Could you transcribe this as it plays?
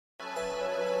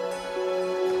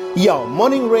Your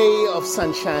morning ray of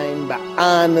sunshine by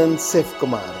Anand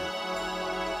Sivkumar.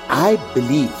 I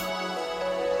believe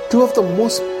two of the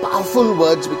most powerful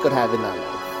words we could have in our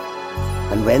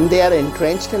life. And when they are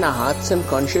entrenched in our hearts and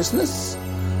consciousness,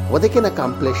 what they can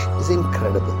accomplish is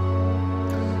incredible.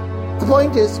 The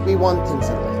point is, we want things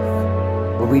in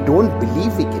life, but we don't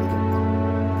believe we can get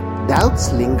them.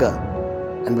 Doubts linger,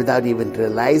 and without even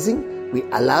realizing, we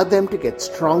allow them to get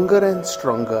stronger and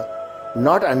stronger,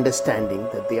 not understanding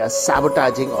that they are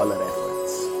sabotaging all our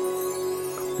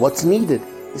efforts. What's needed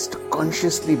is to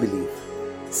consciously believe.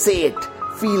 Say it,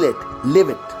 feel it, live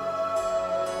it.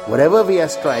 Whatever we are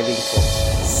striving for,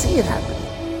 see it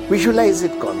happening. Visualize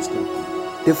it constantly,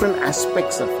 different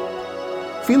aspects of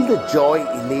it. Feel the joy,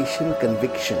 elation,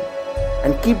 conviction,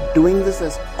 and keep doing this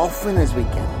as often as we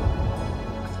can.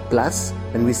 Plus,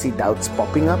 when we see doubts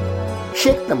popping up,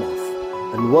 shake them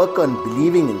off and work on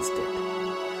believing instead.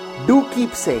 Do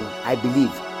keep saying, I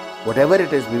believe, whatever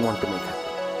it is we want to make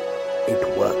happen.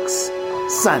 It works.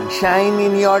 Sunshine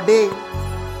in your day.